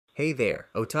Hey there,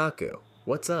 otaku!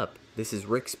 What's up? This is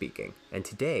Rick speaking, and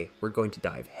today we're going to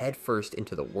dive headfirst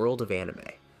into the world of anime.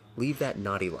 Leave that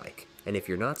naughty like, and if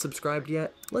you're not subscribed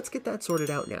yet, let's get that sorted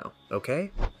out now,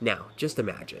 okay? Now, just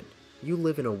imagine, you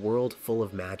live in a world full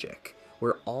of magic,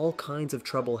 where all kinds of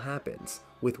trouble happens,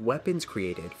 with weapons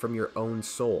created from your own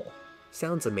soul.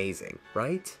 Sounds amazing,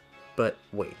 right? But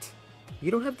wait,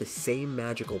 you don't have the same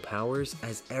magical powers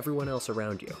as everyone else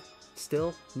around you.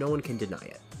 Still, no one can deny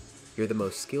it. You're the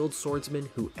most skilled swordsman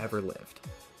who ever lived.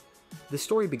 The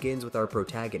story begins with our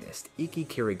protagonist, Ikki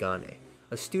Kurogane,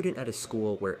 a student at a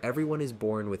school where everyone is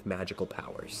born with magical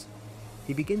powers.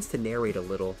 He begins to narrate a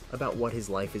little about what his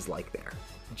life is like there.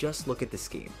 Just look at the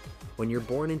scheme. When you're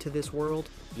born into this world,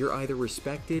 you're either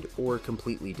respected or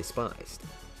completely despised.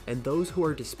 And those who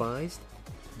are despised,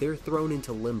 they're thrown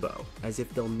into limbo as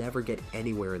if they'll never get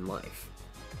anywhere in life.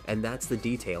 And that's the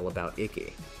detail about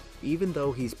Ikki. Even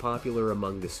though he's popular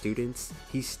among the students,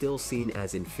 he's still seen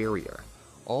as inferior,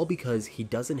 all because he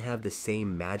doesn't have the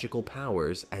same magical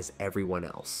powers as everyone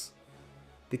else.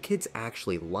 The kids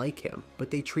actually like him,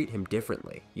 but they treat him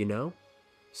differently, you know?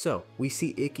 So, we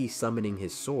see Ikki summoning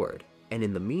his sword, and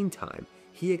in the meantime,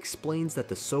 he explains that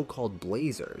the so-called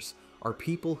blazers are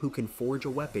people who can forge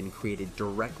a weapon created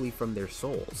directly from their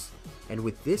souls, and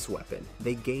with this weapon,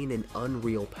 they gain an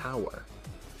unreal power.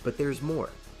 But there's more.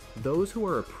 Those who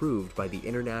are approved by the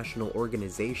international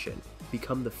organization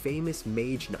become the famous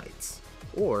Mage Knights,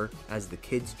 or, as the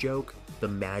kids joke, the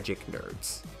Magic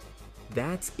Nerds.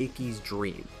 That's Ikki's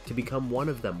dream, to become one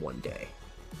of them one day.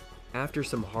 After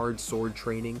some hard sword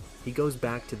training, he goes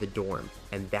back to the dorm,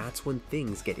 and that's when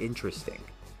things get interesting.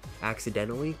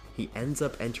 Accidentally, he ends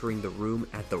up entering the room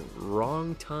at the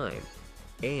wrong time,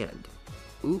 and,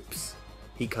 oops,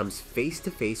 he comes face to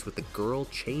face with the girl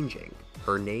changing.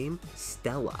 Her name,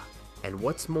 Stella. And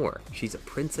what's more, she's a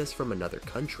princess from another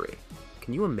country.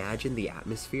 Can you imagine the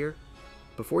atmosphere?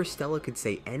 Before Stella could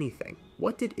say anything,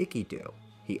 what did Ikki do?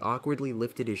 He awkwardly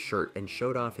lifted his shirt and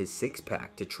showed off his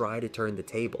six-pack to try to turn the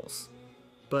tables.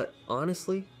 But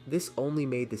honestly, this only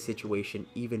made the situation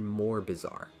even more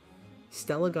bizarre.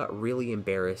 Stella got really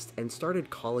embarrassed and started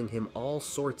calling him all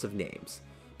sorts of names.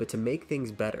 But to make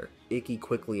things better, Ikki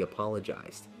quickly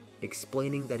apologized,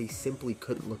 explaining that he simply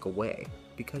couldn't look away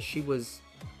because she was,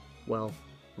 well,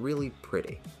 really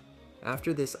pretty.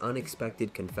 After this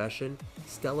unexpected confession,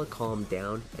 Stella calmed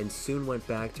down and soon went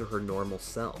back to her normal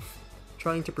self,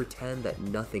 trying to pretend that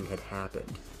nothing had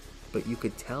happened. But you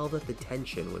could tell that the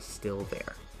tension was still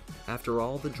there. After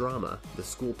all the drama, the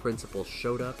school principal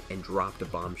showed up and dropped a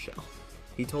bombshell.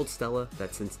 He told Stella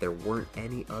that since there weren't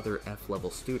any other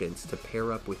F-level students to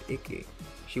pair up with Ikki,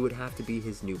 she would have to be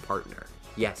his new partner.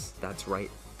 Yes, that's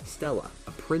right. Stella,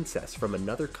 a princess from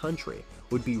another country,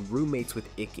 would be roommates with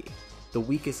Ikki, the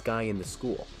weakest guy in the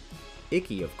school.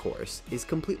 Ikki, of course, is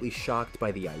completely shocked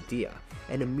by the idea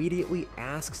and immediately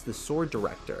asks the sword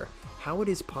director how it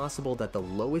is possible that the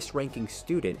lowest ranking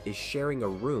student is sharing a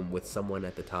room with someone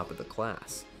at the top of the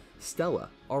class. Stella,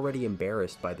 already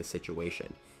embarrassed by the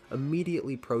situation,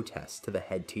 immediately protests to the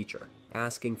head teacher,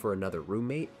 asking for another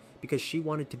roommate because she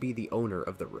wanted to be the owner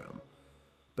of the room.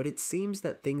 But it seems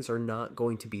that things are not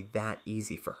going to be that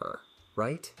easy for her,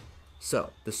 right?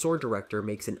 So, the sword director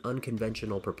makes an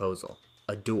unconventional proposal,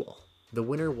 a duel. The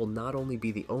winner will not only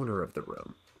be the owner of the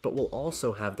room, but will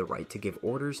also have the right to give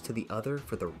orders to the other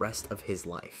for the rest of his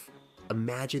life.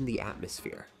 Imagine the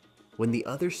atmosphere. When the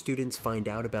other students find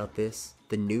out about this,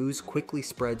 the news quickly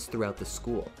spreads throughout the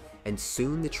school, and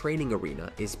soon the training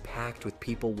arena is packed with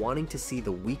people wanting to see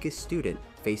the weakest student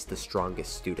face the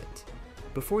strongest student.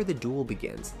 Before the duel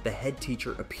begins, the head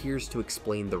teacher appears to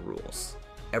explain the rules.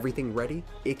 Everything ready,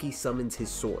 Ikki summons his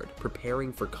sword,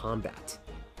 preparing for combat.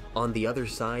 On the other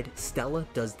side, Stella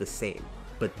does the same,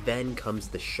 but then comes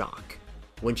the shock.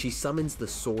 When she summons the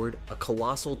sword, a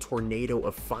colossal tornado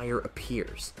of fire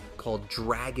appears, called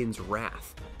Dragon's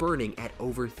Wrath, burning at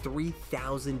over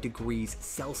 3,000 degrees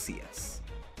Celsius.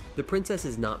 The princess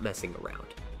is not messing around.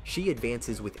 She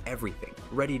advances with everything,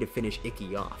 ready to finish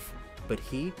Ikki off. But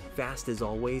he, fast as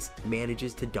always,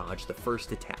 manages to dodge the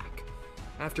first attack.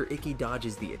 After Ikki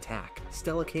dodges the attack,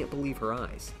 Stella can't believe her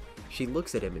eyes. She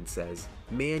looks at him and says,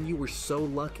 "Man, you were so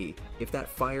lucky. If that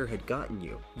fire had gotten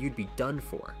you, you'd be done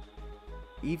for."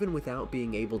 Even without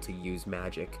being able to use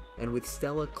magic, and with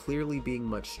Stella clearly being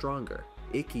much stronger,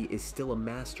 Ikki is still a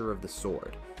master of the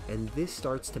sword, and this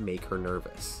starts to make her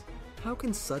nervous. How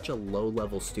can such a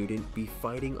low-level student be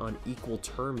fighting on equal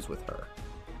terms with her?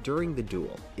 During the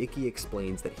duel, Ikki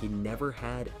explains that he never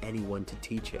had anyone to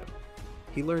teach him.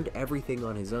 He learned everything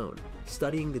on his own,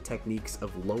 studying the techniques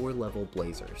of lower-level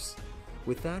blazers.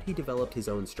 With that, he developed his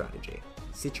own strategy,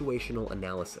 situational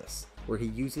analysis, where he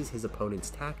uses his opponent's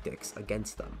tactics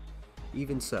against them.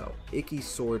 Even so, Ikki's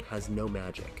sword has no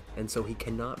magic, and so he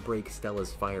cannot break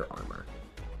Stella's fire armor.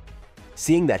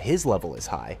 Seeing that his level is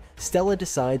high, Stella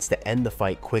decides to end the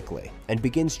fight quickly and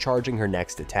begins charging her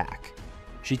next attack.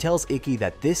 She tells Ikki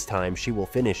that this time she will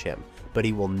finish him, but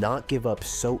he will not give up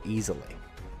so easily.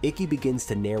 Ikki begins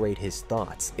to narrate his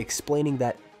thoughts, explaining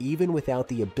that even without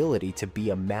the ability to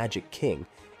be a magic king,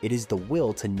 it is the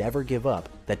will to never give up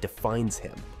that defines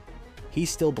him. He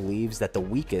still believes that the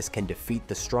weakest can defeat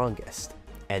the strongest.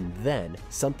 And then,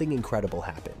 something incredible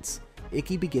happens.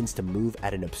 Ikki begins to move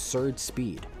at an absurd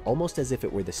speed, almost as if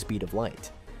it were the speed of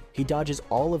light. He dodges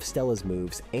all of Stella's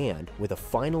moves and, with a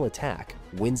final attack,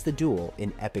 wins the duel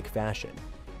in epic fashion.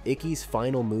 Ikki's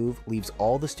final move leaves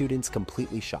all the students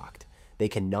completely shocked. They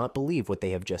cannot believe what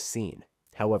they have just seen.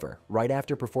 However, right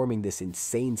after performing this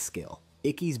insane skill,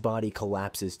 Ikki's body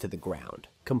collapses to the ground,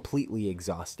 completely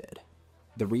exhausted.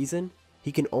 The reason?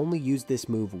 He can only use this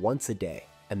move once a day,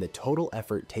 and the total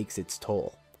effort takes its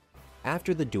toll.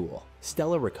 After the duel,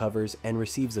 Stella recovers and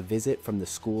receives a visit from the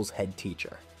school's head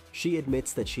teacher. She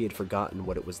admits that she had forgotten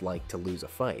what it was like to lose a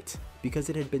fight, because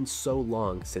it had been so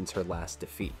long since her last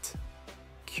defeat.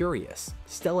 Curious,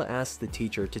 Stella asks the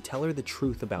teacher to tell her the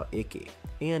truth about Ikki,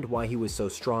 and why he was so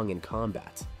strong in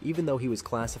combat, even though he was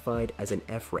classified as an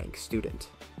F-rank student.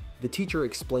 The teacher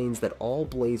explains that all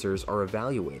Blazers are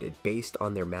evaluated based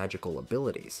on their magical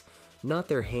abilities, not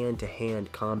their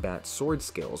hand-to-hand combat sword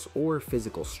skills or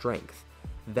physical strength.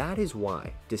 That is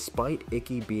why, despite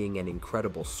Ikki being an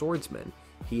incredible swordsman,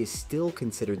 he is still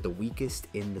considered the weakest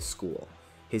in the school.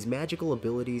 His magical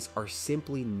abilities are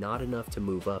simply not enough to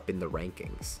move up in the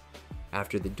rankings.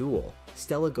 After the duel,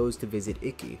 Stella goes to visit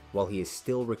Ikki while he is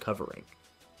still recovering.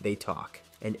 They talk,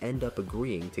 and end up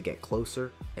agreeing to get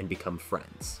closer and become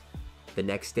friends. The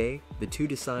next day, the two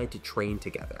decide to train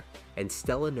together, and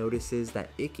Stella notices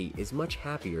that Ikki is much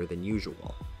happier than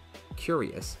usual.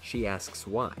 Curious, she asks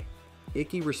why.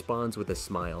 Ikki responds with a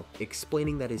smile,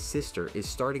 explaining that his sister is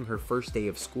starting her first day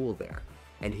of school there,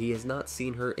 and he has not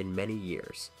seen her in many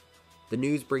years. The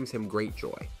news brings him great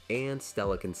joy, and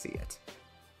Stella can see it.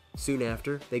 Soon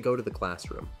after, they go to the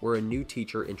classroom, where a new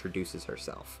teacher introduces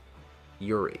herself,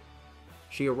 Yuri.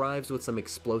 She arrives with some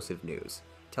explosive news,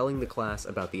 telling the class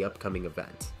about the upcoming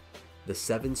event, the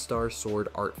 7-Star Sword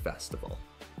Art Festival.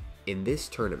 In this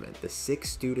tournament, the 6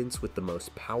 students with the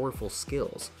most powerful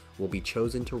skills will be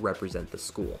chosen to represent the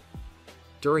school.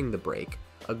 During the break,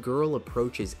 a girl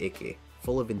approaches Ikki,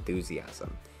 full of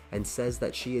enthusiasm, and says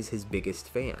that she is his biggest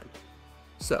fan.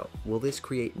 So, will this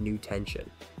create new tension?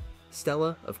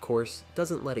 Stella, of course,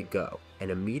 doesn't let it go,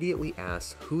 and immediately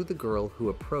asks who the girl who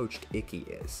approached Ikki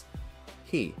is.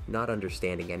 He, not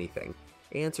understanding anything,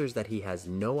 answers that he has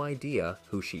no idea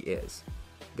who she is.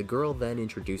 The girl then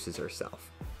introduces herself,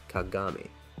 Kagami,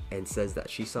 and says that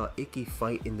she saw Ikki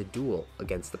fight in the duel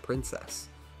against the princess.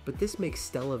 But this makes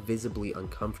Stella visibly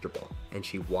uncomfortable, and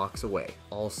she walks away,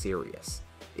 all serious.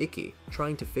 Ikki,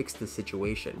 trying to fix the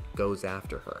situation, goes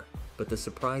after her, but the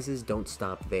surprises don't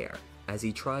stop there. As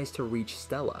he tries to reach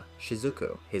Stella,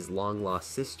 Shizuku, his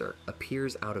long-lost sister,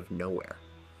 appears out of nowhere.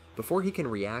 Before he can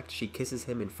react, she kisses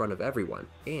him in front of everyone,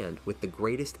 and, with the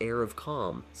greatest air of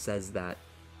calm, says that,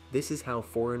 "This is how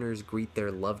foreigners greet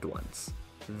their loved ones."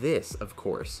 This, of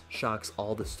course, shocks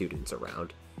all the students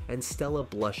around, and Stella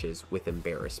blushes with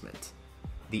embarrassment.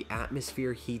 The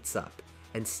atmosphere heats up,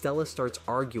 and Stella starts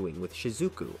arguing with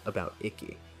Shizuku about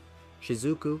Ikki.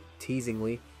 Shizuku,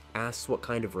 teasingly, asks what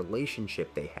kind of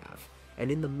relationship they have, and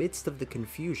in the midst of the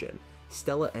confusion,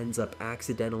 Stella ends up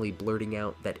accidentally blurting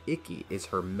out that Ikki is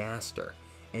her master,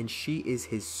 and she is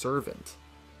his servant.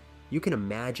 You can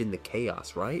imagine the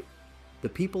chaos, right? The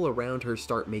people around her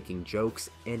start making jokes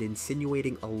and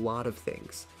insinuating a lot of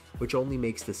things, which only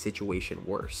makes the situation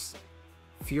worse.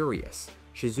 Furious,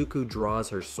 Shizuku draws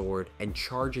her sword and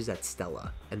charges at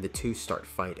Stella, and the two start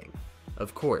fighting.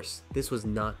 Of course, this was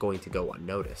not going to go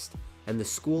unnoticed, and the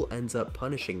school ends up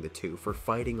punishing the two for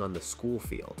fighting on the school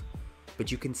field.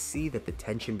 But you can see that the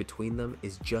tension between them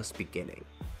is just beginning.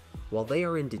 While they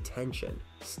are in detention,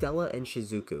 Stella and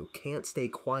Shizuku can't stay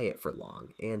quiet for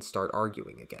long and start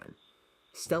arguing again.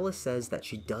 Stella says that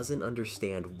she doesn't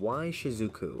understand why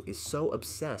Shizuku is so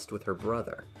obsessed with her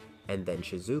brother, and then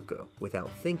Shizuku, without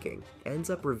thinking, ends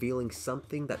up revealing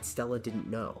something that Stella didn't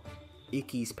know,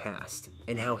 Ikki's past,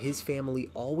 and how his family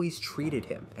always treated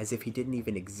him as if he didn't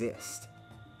even exist.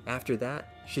 After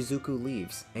that, Shizuku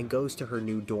leaves and goes to her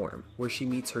new dorm, where she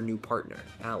meets her new partner,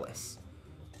 Alice.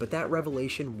 But that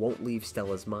revelation won't leave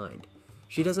Stella's mind.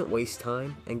 She doesn't waste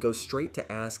time and goes straight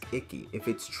to ask Ikki if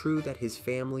it's true that his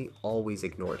family always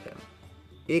ignored him.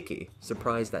 Ikki,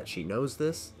 surprised that she knows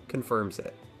this, confirms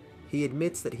it. He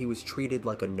admits that he was treated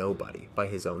like a nobody by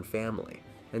his own family,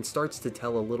 and starts to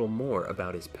tell a little more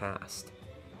about his past.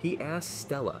 He asks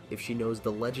Stella if she knows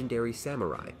the legendary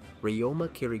samurai Ryoma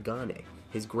Kirigane,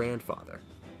 his grandfather.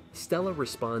 Stella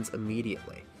responds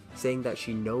immediately, saying that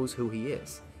she knows who he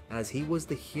is, as he was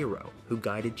the hero who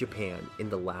guided Japan in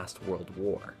the last World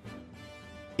War.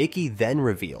 Ikki then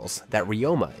reveals that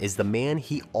Ryoma is the man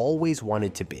he always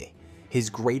wanted to be, his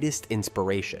greatest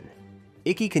inspiration.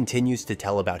 Ikki continues to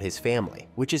tell about his family,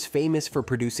 which is famous for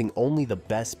producing only the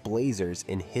best blazers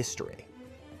in history.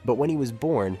 But when he was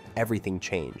born, everything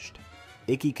changed.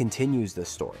 Ikki continues the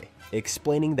story,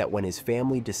 explaining that when his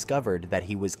family discovered that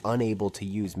he was unable to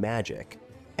use magic,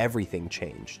 everything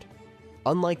changed.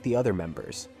 Unlike the other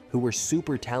members, who were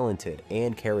super talented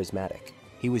and charismatic,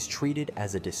 he was treated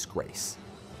as a disgrace.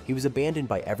 He was abandoned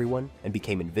by everyone and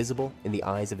became invisible in the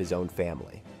eyes of his own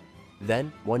family.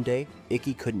 Then, one day,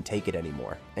 Ikki couldn't take it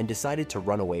anymore and decided to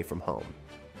run away from home.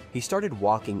 He started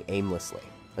walking aimlessly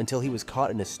until he was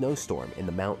caught in a snowstorm in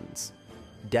the mountains.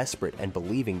 Desperate and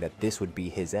believing that this would be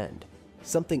his end,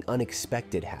 something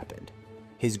unexpected happened.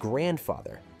 His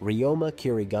grandfather, Ryoma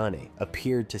Kirigane,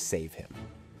 appeared to save him.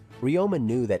 Ryoma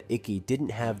knew that Ikki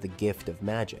didn't have the gift of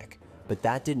magic, but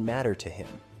that didn't matter to him.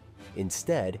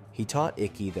 Instead, he taught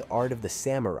Ikki the art of the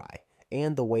samurai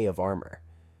and the way of armor.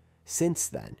 Since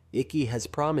then, Ikki has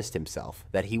promised himself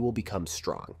that he will become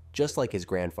strong, just like his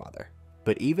grandfather.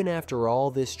 But even after all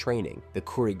this training, the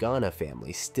Kurogane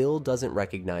family still doesn't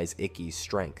recognize Ikki's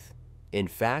strength. In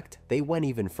fact, they went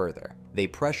even further. They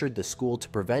pressured the school to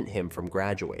prevent him from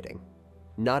graduating.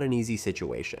 Not an easy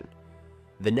situation.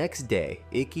 The next day,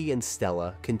 Ikki and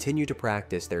Stella continue to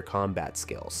practice their combat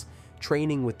skills,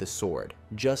 training with the sword,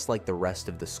 just like the rest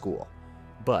of the school.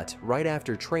 But right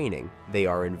after training, they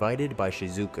are invited by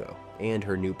Shizuya and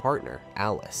her new partner,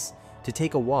 Alice, to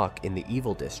take a walk in the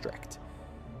Evil District.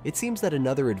 It seems that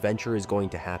another adventure is going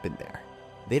to happen there.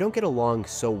 They don't get along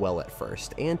so well at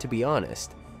first, and to be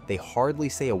honest, they hardly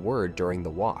say a word during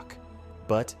the walk.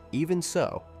 But even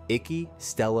so, Ikki,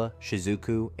 Stella,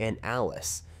 Shizuya, and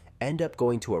Alice end up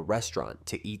going to a restaurant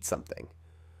to eat something.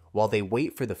 While they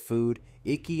wait for the food,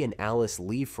 Ikki and Alice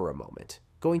leave for a moment,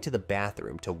 going to the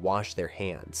bathroom to wash their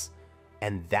hands.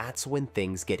 And that's when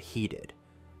things get heated.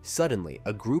 Suddenly,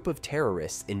 a group of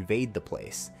terrorists invade the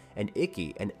place, and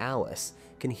Ikki and Alice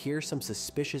can hear some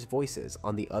suspicious voices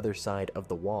on the other side of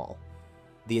the wall.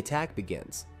 The attack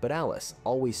begins, but Alice,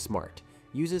 always smart,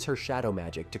 uses her shadow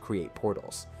magic to create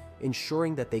portals,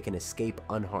 ensuring that they can escape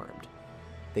unharmed.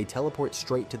 They teleport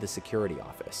straight to the security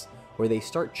office, where they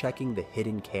start checking the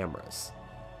hidden cameras.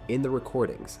 In the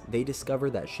recordings, they discover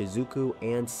that Shizuya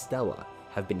and Stella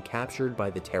have been captured by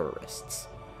the terrorists.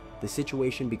 The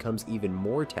situation becomes even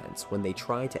more tense when they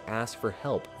try to ask for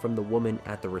help from the woman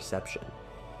at the reception.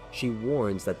 She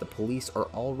warns that the police are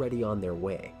already on their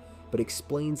way, but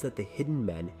explains that the hidden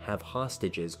men have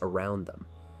hostages around them.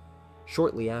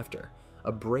 Shortly after,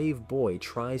 a brave boy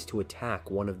tries to attack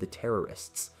one of the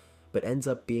terrorists, but ends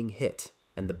up being hit,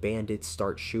 and the bandits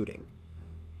start shooting.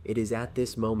 It is at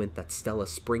this moment that Stella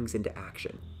springs into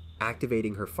action,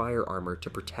 activating her fire armor to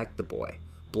protect the boy,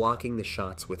 blocking the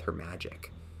shots with her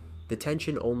magic. The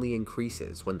tension only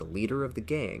increases when the leader of the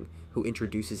gang, who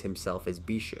introduces himself as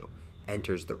Bishu,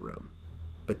 enters the room.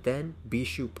 But then,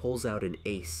 Bishu pulls out an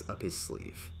ace up his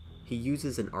sleeve. He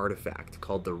uses an artifact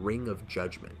called the Ring of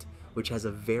Judgment, which has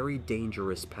a very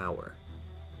dangerous power.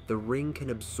 The ring can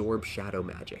absorb shadow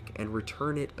magic and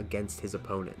return it against his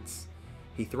opponents.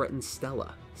 He threatens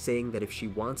Stella, saying that if she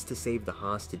wants to save the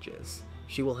hostages,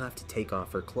 she will have to take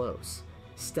off her clothes.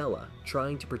 Stella,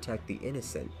 trying to protect the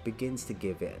innocent, begins to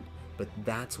give in, but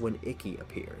that's when Ikki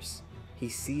appears. He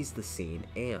sees the scene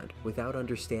and, without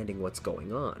understanding what's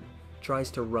going on,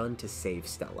 tries to run to save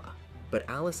Stella. But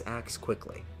Alice acts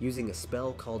quickly, using a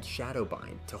spell called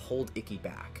Shadowbind to hold Ikki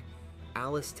back.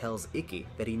 Alice tells Ikki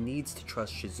that he needs to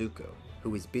trust Shizuya,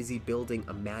 who is busy building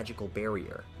a magical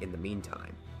barrier in the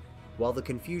meantime. While the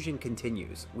confusion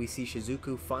continues, we see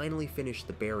Shizuya finally finish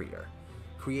the barrier,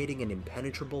 creating an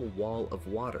impenetrable wall of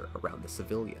water around the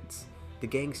civilians. The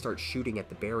gang starts shooting at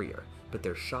the barrier, but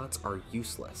their shots are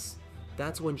useless.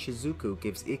 That's when Shizuya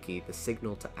gives Ikki the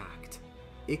signal to act.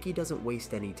 Ikki doesn't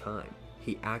waste any time.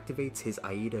 He activates his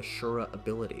Aida Shura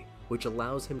ability, which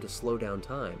allows him to slow down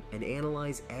time and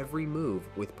analyze every move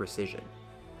with precision.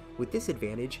 With this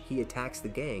advantage, he attacks the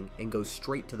gang and goes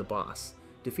straight to the boss,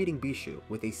 defeating Bishu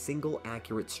with a single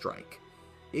accurate strike.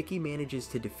 Ikki manages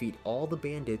to defeat all the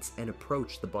bandits and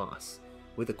approach the boss.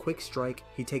 With a quick strike,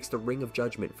 he takes the Ring of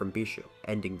Judgment from Bishu,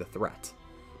 ending the threat.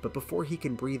 But before he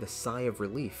can breathe a sigh of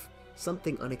relief,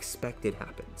 something unexpected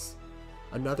happens.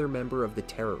 Another member of the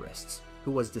terrorists,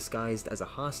 who was disguised as a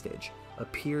hostage,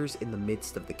 appears in the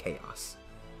midst of the chaos.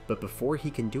 But before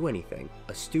he can do anything,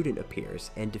 a student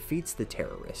appears and defeats the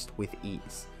terrorist with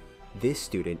ease. This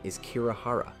student is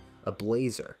Kirihara, a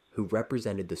blazer who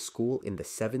represented the school in the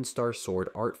 7-Star Sword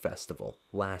Art Festival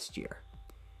last year.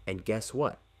 And guess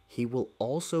what? He will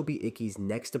also be Ikki's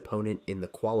next opponent in the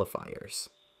qualifiers.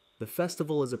 The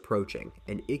festival is approaching,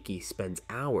 and Ikki spends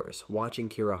hours watching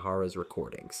Kirihara's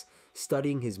recordings,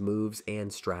 studying his moves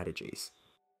and strategies.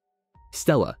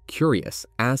 Stella, curious,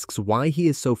 asks why he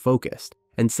is so focused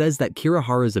and says that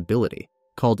Kirihara's ability,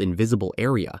 called Invisible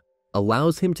Area,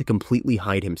 allows him to completely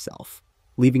hide himself,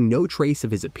 leaving no trace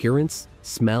of his appearance,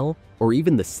 smell, or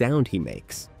even the sound he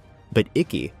makes. But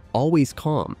Ikki, always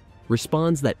calm,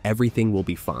 responds that everything will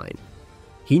be fine.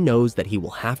 He knows that he will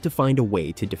have to find a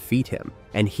way to defeat him,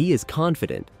 and he is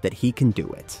confident that he can do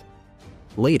it.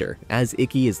 Later, as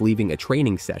Ikki is leaving a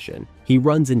training session, he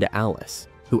runs into Alice,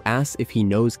 who asks if he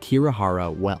knows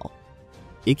Kirihara well.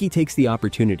 Ikki takes the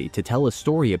opportunity to tell a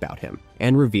story about him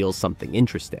and reveals something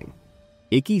interesting.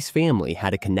 Ikki's family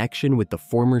had a connection with the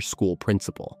former school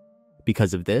principal.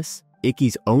 Because of this,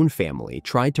 Ikki's own family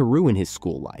tried to ruin his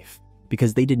school life,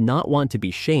 because they did not want to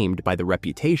be shamed by the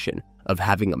reputation of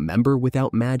having a member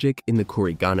without magic in the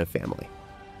Kurogane family.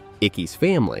 Ikki's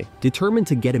family, determined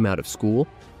to get him out of school,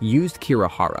 used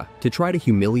Kirihara to try to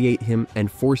humiliate him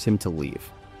and force him to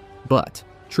leave. But,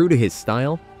 true to his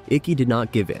style, Ikki did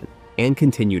not give in and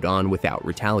continued on without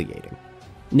retaliating.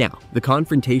 Now, the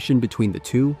confrontation between the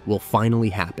two will finally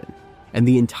happen, and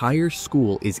the entire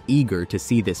school is eager to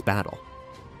see this battle.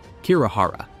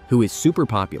 Kirihara, who is super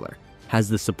popular, has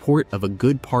the support of a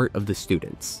good part of the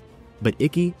students. But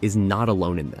Ikki is not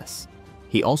alone in this.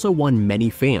 He also won many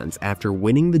fans after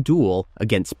winning the duel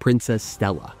against Princess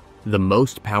Stella, the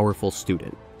most powerful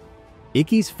student.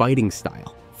 Ikki's fighting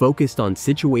style, focused on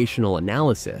situational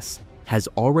analysis, has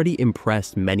already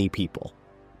impressed many people.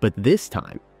 But this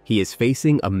time, he is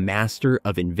facing a master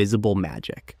of invisible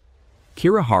magic.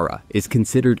 Kirihara is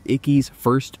considered Ikki's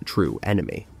first true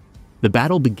enemy. The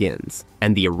battle begins,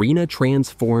 and the arena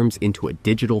transforms into a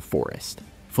digital forest,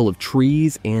 full of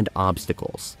trees and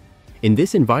obstacles. In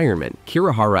this environment,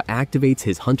 Kirihara activates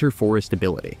his Hunter Forest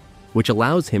ability, which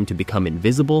allows him to become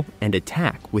invisible and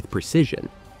attack with precision,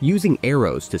 using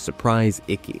arrows to surprise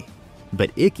Ikki.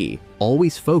 But Ikki,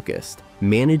 always focused,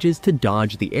 manages to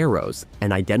dodge the arrows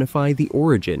and identify the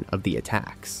origin of the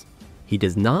attacks. He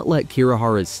does not let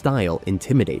Kirihara's style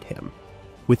intimidate him.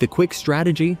 With a quick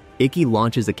strategy, Ikki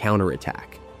launches a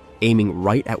counterattack, aiming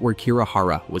right at where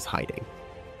Kirihara was hiding.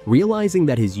 Realizing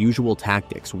that his usual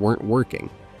tactics weren't working,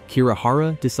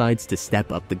 Kirihara decides to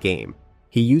step up the game.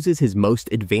 He uses his most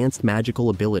advanced magical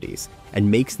abilities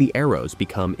and makes the arrows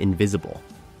become invisible.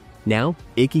 Now,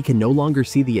 Ikki can no longer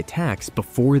see the attacks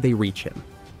before they reach him.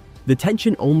 The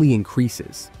tension only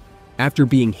increases. After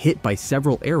being hit by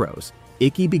several arrows,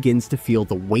 Ikki begins to feel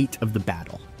the weight of the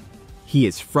battle. He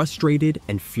is frustrated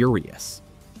and furious.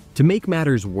 To make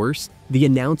matters worse, the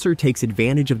announcer takes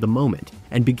advantage of the moment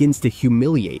and begins to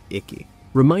humiliate Ikki,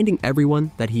 reminding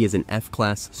everyone that he is an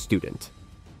F-class student.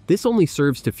 This only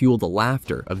serves to fuel the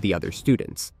laughter of the other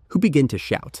students, who begin to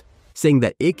shout, saying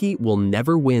that Ikki will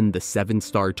never win the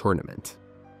 7-star tournament.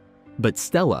 But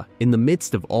Stella, in the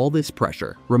midst of all this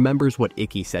pressure, remembers what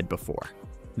Ikki said before,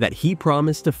 that he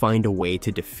promised to find a way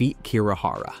to defeat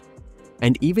Kirihara.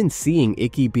 And even seeing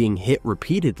Ikki being hit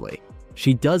repeatedly,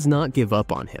 she does not give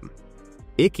up on him.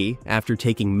 Ikki, after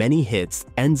taking many hits,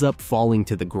 ends up falling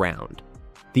to the ground.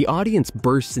 The audience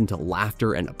bursts into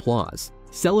laughter and applause,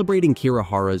 celebrating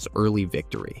Kirihara's early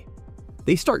victory.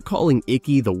 They start calling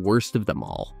Ikki the worst of them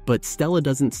all, but Stella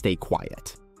doesn't stay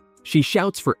quiet. She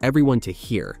shouts for everyone to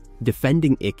hear,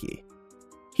 defending Ikki.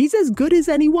 "He's as good as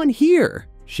anyone here,"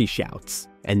 she shouts.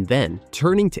 And then,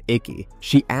 turning to Ikki,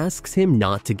 she asks him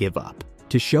not to give up,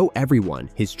 to show everyone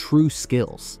his true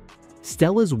skills.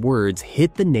 Stella's words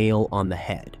hit the nail on the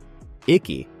head.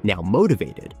 Ikki, now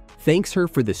motivated, thanks her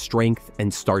for the strength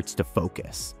and starts to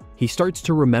focus. He starts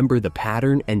to remember the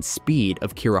pattern and speed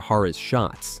of Kirihara's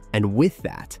shots, and with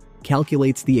that,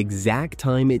 calculates the exact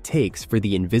time it takes for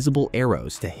the invisible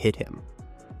arrows to hit him.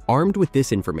 Armed with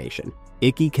this information,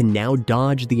 Ikki can now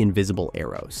dodge the invisible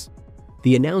arrows.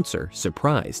 The announcer,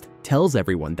 surprised, tells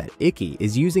everyone that Ikki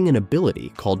is using an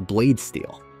ability called Blade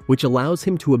Steel, which allows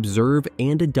him to observe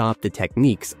and adopt the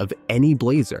techniques of any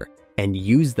blazer and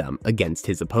use them against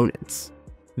his opponents.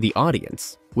 The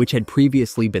audience, which had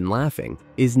previously been laughing,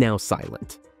 is now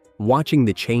silent, watching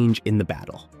the change in the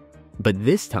battle. But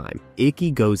this time,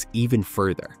 Ikki goes even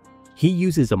further. He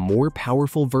uses a more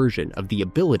powerful version of the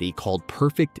ability called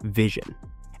Perfect Vision.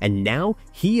 And now,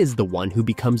 he is the one who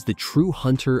becomes the true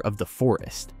hunter of the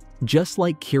forest, just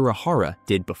like Kirihara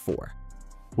did before.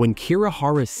 When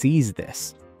Kirihara sees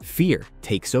this, fear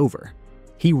takes over.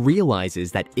 He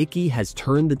realizes that Ikki has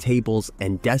turned the tables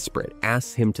and desperate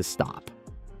asks him to stop.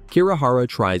 Kirihara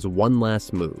tries one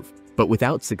last move, but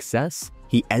without success,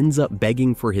 he ends up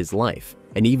begging for his life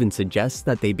and even suggests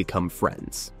that they become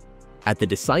friends. At the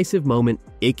decisive moment,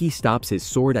 Ikki stops his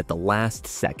sword at the last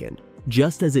second,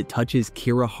 just as it touches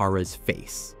Kirihara's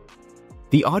face.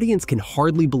 The audience can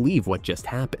hardly believe what just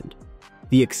happened.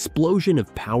 The explosion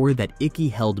of power that Ikki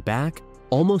held back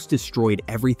almost destroyed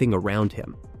everything around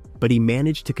him, but he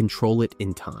managed to control it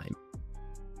in time.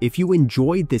 If you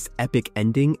enjoyed this epic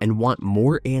ending and want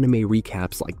more anime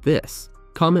recaps like this,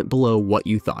 comment below what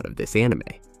you thought of this anime.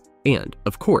 And,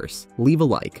 of course, leave a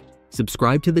like,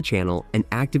 subscribe to the channel, and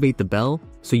activate the bell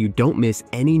so you don't miss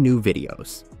any new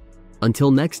videos.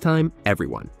 Until next time,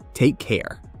 everyone, take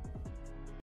care.